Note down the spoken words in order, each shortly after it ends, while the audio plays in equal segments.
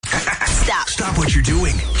what you're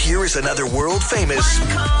doing. Here is another world-famous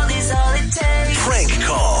prank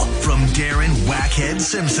call from Darren Wackhead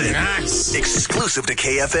Simpson. Nice. Exclusive to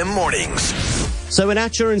KFM Mornings. So when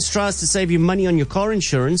Outsurance tries to save you money on your car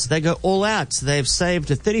insurance, they go all out. They've saved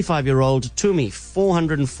a 35-year-old Tumi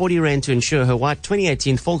 440 Rand to insure her white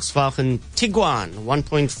 2018 Volkswagen Tiguan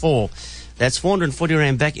 1.4. That's 440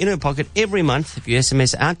 Rand back in her pocket every month if you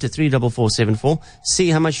SMS out to 34474. See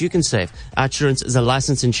how much you can save. Outsurance is a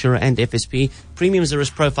licensed insurer and FSP. Premiums are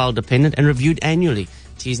risk profile dependent and reviewed annually.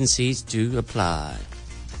 T's and C's do apply.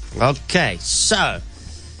 Okay, so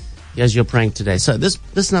here's your prank today. So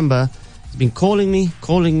this number has been calling me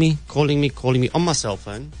on my cell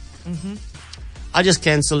phone. Mm-hmm. I just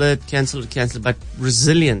cancel it, but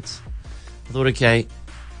resilient. I thought, okay,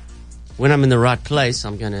 when I'm in the right place,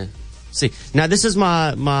 I'm going to see. Now, this is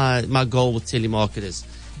my goal with telemarketers.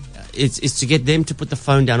 It's to get them to put the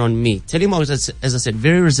phone down on me. Telemarketers, as I said,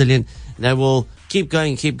 very resilient. They will keep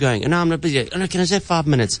going. And now I'm not busy. Oh, no, can I just have 5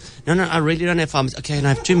 minutes? No, I really don't have 5 minutes. Okay, and I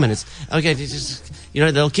have 2 minutes. Okay,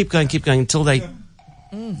 they'll keep going until they...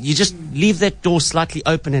 You just leave that door slightly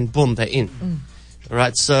open and boom, they're in. All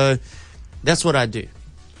right, so that's what I do.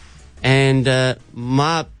 And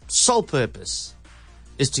my sole purpose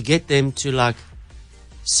is to get them to,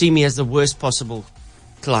 see me as the worst possible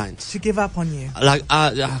client. To give up on you. I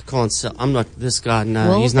can't sell. I'm not this guy.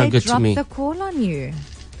 No, he's not good to me. Well, they dropped the call on you.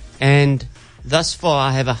 And thus far,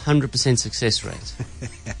 I have a 100% success rate.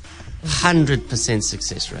 100%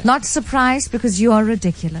 success rate. Not surprised because you are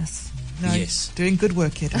ridiculous. No, yes. Doing good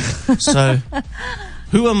work, kid. So,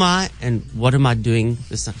 who am I and what am I doing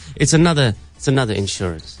this time? It's another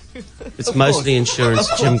insurance. It's mostly insurance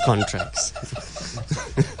gym contracts.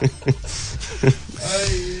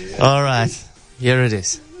 All right, here it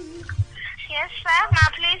is. Yes, sir. Now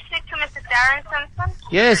please speak to Mr. Darren Simpson.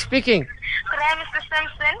 Yes, speaking. Good day, Mr.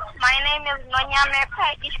 Simpson. My name is Nonyame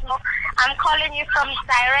Paismo. I'm calling you from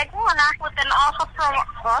Direct with an offer from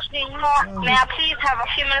May I please have a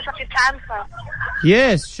few minutes of your time, sir?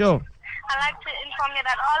 Yes, sure. I'd like to inform you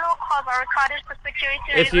that all our calls are recorded for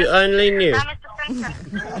security If you only knew. Now, Mr. Simpson,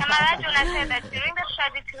 am I right when I say that during the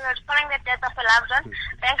tragedy period following the death of a loved one,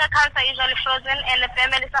 bank accounts are usually frozen and the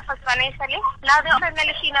family suffers financially? Now the family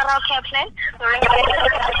funeral care plan during the...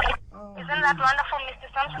 Isn't that wonderful, Mr.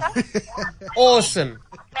 Simpson? Awesome.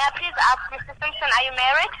 May I please ask, Mr. Simpson, are you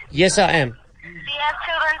married? Yes, I am. Do you have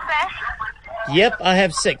children, sir? Yep, I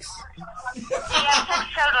have 6. Do you have 6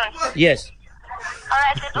 children? Yes.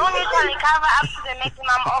 Alright, they don't usually cover up to the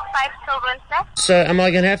maximum of 5 children, sir. So am I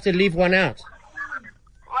going to have to leave one out?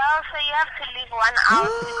 Well, so you have to leave one out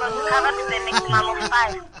because you cover to the maximum of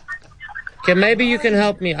 5. Okay, maybe you can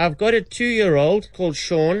help me. I've got a 2-year-old called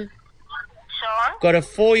Sean. Got a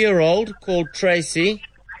 4-year-old called Tracy.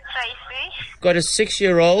 Got a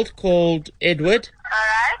 6-year-old called Edward.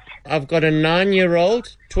 Alright. I've got a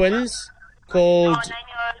 9-year-old twins called... 9-year-old.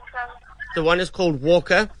 The one is called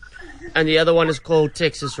Walker, and the other one is called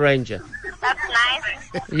Texas Ranger. That's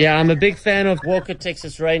nice. Yeah, I'm a big fan of Walker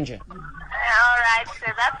Texas Ranger. Alright, so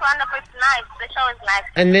that's wonderful. It's nice. The show is nice.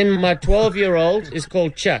 And then my 12-year-old is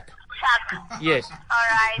called Chuck. Chuck. Yes.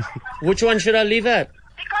 Alright. Which one should I leave out?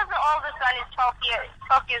 Because the oldest one is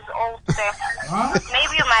 12 years old, so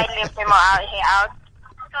maybe you might leave him out.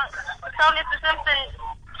 So, Mr. Simpson,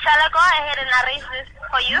 shall I go ahead and arrange this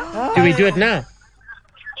for you? Do we do it now?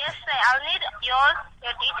 Yes, sir. I'll need yours,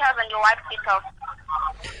 your details, and your wife's details.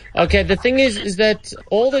 Okay, the thing is that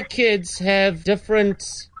all the kids have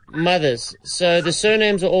different mothers, so the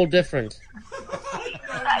surnames are all different. There's 5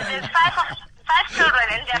 children,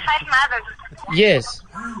 and there are 5 mothers. Yes.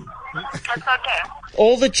 That's okay.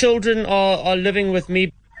 All the children are living with me.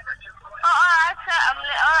 Oh, alright, sir.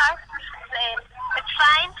 Alright. It's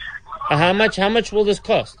fine. How much will this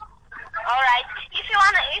cost? Alright. If you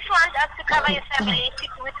want us to cover your family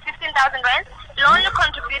with 15,000 Rand, you only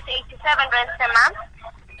contribute 87 Rand per month.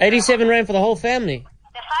 87 Rand for the whole family?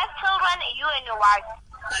 The 5 children, you and your wife.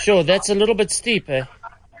 Sure, that's a little bit steep, eh?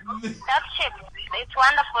 That's cheap. It's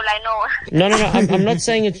wonderful, I know. No. I'm not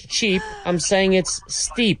saying it's cheap. I'm saying it's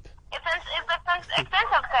steep. It's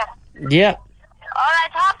expensive, sir. Yeah.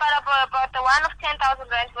 Alright, how about the one of 10,000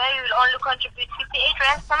 Rand where you will only contribute 58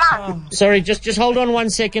 Rand per month? Sorry, just hold on 1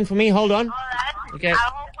 second for me. Hold on. Alright. Okay. I'll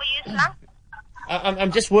hold for you, sir.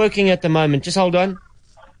 I'm just working at the moment. Just hold on.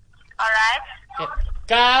 Alright. Okay.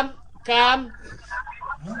 Come.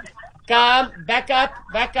 Back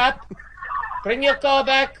up. Bring your car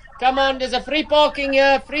back. Come on, there's a free parking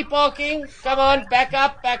here. Free parking. Come on, back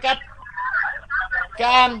up.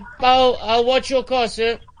 Come. I'll watch your car,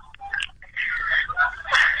 sir.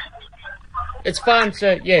 It's fine,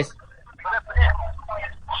 sir. Yes.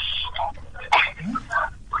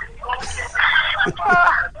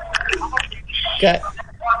 Okay.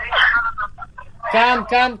 Come.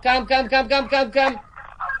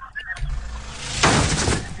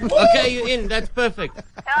 Okay, you're in. That's perfect.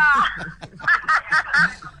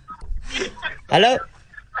 Hello? Yes,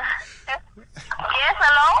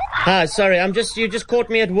 hello? Ah, sorry, you just caught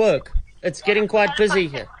me at work. It's getting quite busy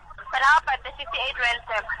here. But how about the 58 rand,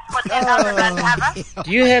 sir? For 10,000 rand cover? Do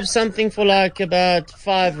you have something for like about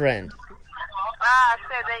 5 rand? Sir,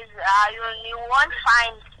 you won't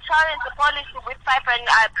find. Insurance, the policy with 5 rand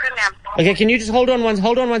premium. Okay, can you just hold on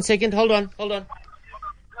one second? Hold on.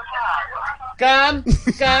 Come.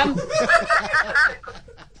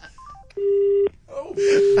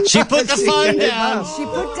 She put the phone down. She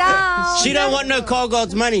put down. She don't want no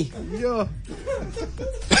Cargold's money. Yeah.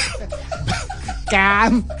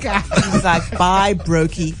 Scam. He's like, bye,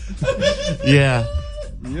 brokey. Yeah.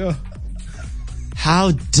 Yeah.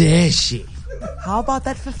 How dare she? How about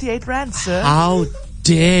that 58 rand, sir? How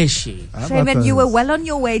dare she? Shaman, you were well on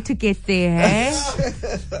your way to get there, eh?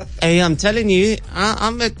 Hey, I'm telling you,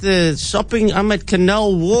 I'm at the shopping. I'm at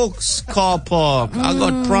Canal Walks car park. I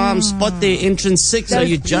got prime spot there, entrance 6. Are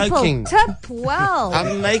you Those people joking? tip well.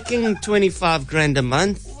 I'm making 25 grand a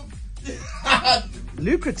month.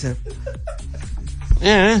 Lucrative.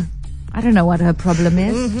 Yeah. I don't know what her problem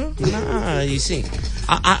is. Ah, you see,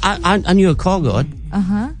 I knew a car guard.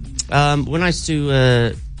 When I used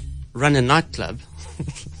to run a nightclub.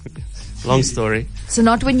 Long story. So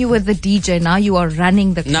not when you were the DJ, now you are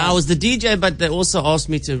running the club. No, I was the DJ, but they also asked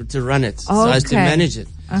me to run it. So I used to Okay. manage it.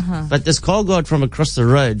 But this car guard from across the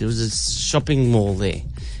road, there was a shopping mall there.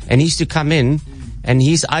 And he used to come in, and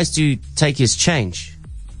I used to take his change.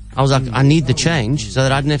 I was like, I need the change so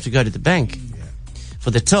that I didn't have to go to the bank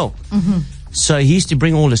for the till. So he used to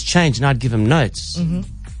bring all his change, and I'd give him notes.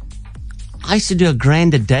 I used to do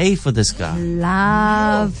 $1,000 a day for this guy.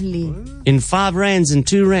 Lovely. In 5 rands and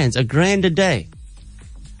 2 rands, $1,000 a day.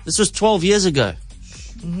 This was 12 years ago.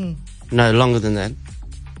 No, longer than that.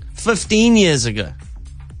 15 years ago.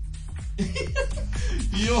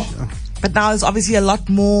 But now there's obviously a lot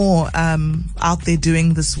more out there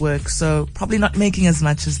doing this work, so probably not making as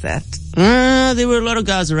much as that. There were a lot of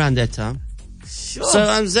guys around that time. Sure. So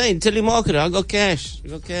I'm saying, telemarketer, I got cash.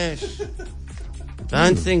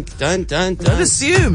 Don't Don't assume.